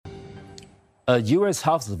A U.S.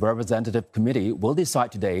 House of Representatives committee will decide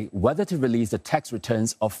today whether to release the tax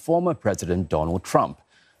returns of former President Donald Trump.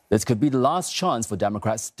 This could be the last chance for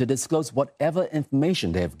Democrats to disclose whatever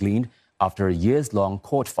information they have gleaned after a years-long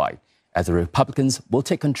court fight, as the Republicans will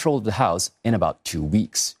take control of the House in about 2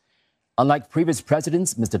 weeks. Unlike previous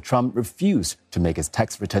presidents, Mr. Trump refused to make his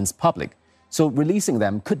tax returns public, so releasing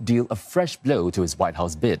them could deal a fresh blow to his White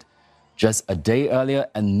House bid. Just a day earlier,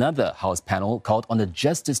 another House panel called on the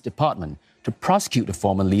Justice Department to prosecute the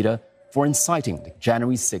former leader for inciting the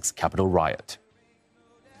January 6 Capitol riot.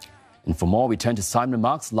 And for more, we turn to Simon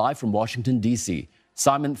Marks live from Washington, D.C.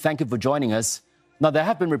 Simon, thank you for joining us. Now, there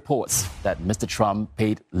have been reports that Mr. Trump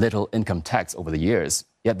paid little income tax over the years.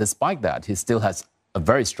 Yet despite that, he still has a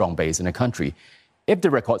very strong base in the country. If the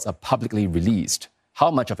records are publicly released, how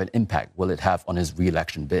much of an impact will it have on his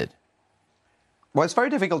re-election bid? Well, it's very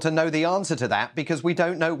difficult to know the answer to that because we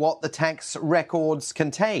don't know what the tax records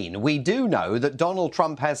contain. We do know that Donald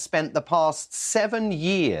Trump has spent the past 7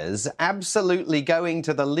 years absolutely going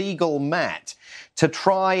to the legal mat to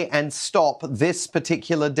try and stop this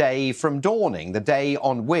particular day from dawning, the day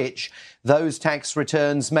on which those tax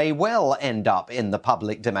returns may well end up in the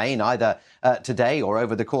public domain, either today or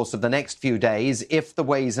over the course of the next few days, if the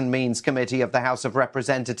Ways and Means Committee of the House of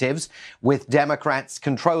Representatives, with Democrats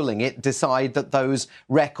controlling it, decide that those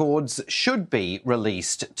records should be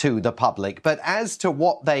released to the public. But as to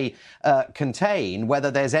what they contain,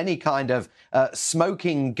 whether there's any kind of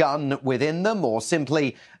smoking gun within them or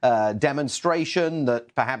simply demonstration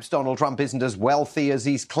that perhaps Donald Trump isn't as wealthy as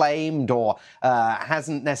he's claimed or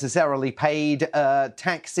hasn't necessarily paid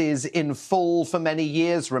taxes in full for many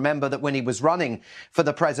years. Remember that when he was running for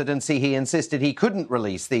the presidency, he insisted he couldn't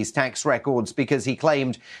release these tax records because he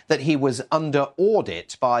claimed that he was under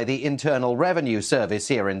audit by the Internal Revenue Service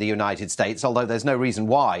here in the United States, although there's no reason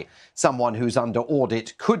why someone who's under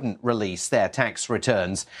audit couldn't release their tax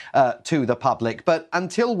returns to the public. But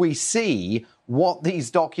until we see what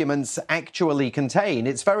these documents actually contain,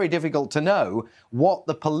 it's very difficult to know what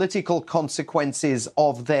the political consequences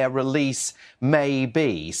of their release may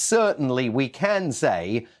be. Certainly, we can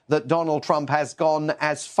say that Donald Trump has gone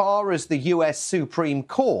as far as the U.S. Supreme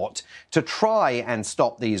Court to try and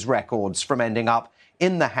stop these records from ending up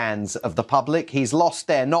in the hands of the public. He's lost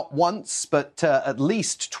there not once, but at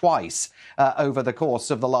least twice over the course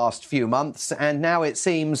of the last few months. And now it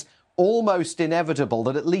seems almost inevitable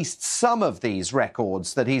that at least some of these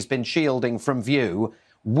records that he's been shielding from view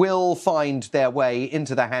will find their way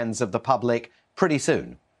into the hands of the public pretty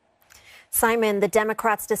soon. Simon, the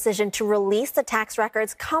Democrats' decision to release the tax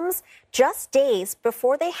records comes just days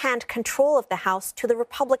before they hand control of the House to the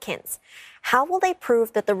Republicans. How will they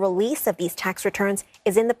prove that the release of these tax returns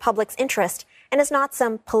is in the public's interest and is not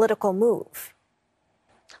some political move?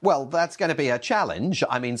 Well, that's going to be a challenge.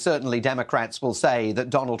 I mean, certainly Democrats will say that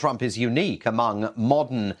Donald Trump is unique among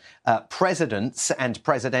modern presidents and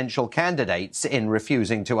presidential candidates in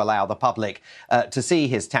refusing to allow the public to see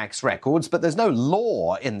his tax records. But there's no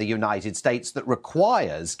law in the United States that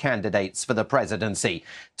requires candidates for the presidency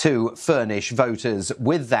to furnish voters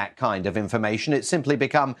with that kind of information. It's simply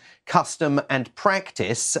become custom and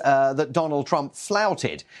practice that Donald Trump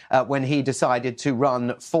flouted when he decided to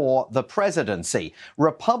run for the presidency.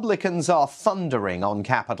 Republicans are thundering on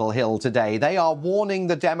Capitol Hill today. They are warning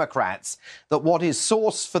the Democrats that what is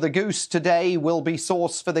sauce for the goose today will be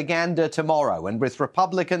sauce for the gander tomorrow. And with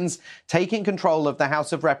Republicans taking control of the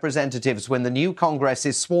House of Representatives when the new Congress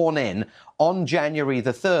is sworn in on January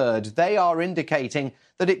the 3rd, they are indicating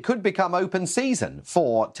that it could become open season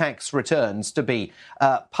for tax returns to be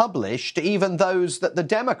published, even those that the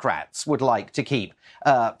Democrats would like to keep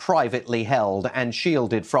privately held and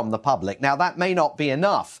shielded from the public. Now, that may not be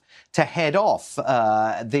enough to head off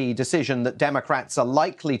the decision that Democrats are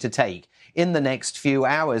likely to take in the next few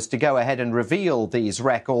hours to go ahead and reveal these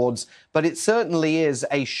records, but it certainly is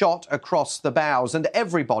a shot across the bows, and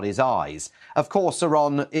everybody's eyes, of course, are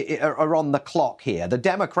on the clock here. The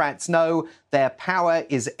Democrats know their power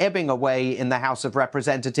is ebbing away in the House of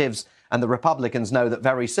Representatives, and the Republicans know that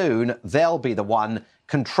very soon they'll be the one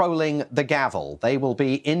controlling the gavel. They will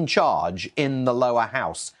be in charge in the lower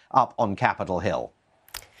house up on Capitol Hill.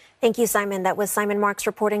 Thank you, Simon. That was Simon Marks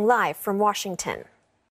reporting live from Washington.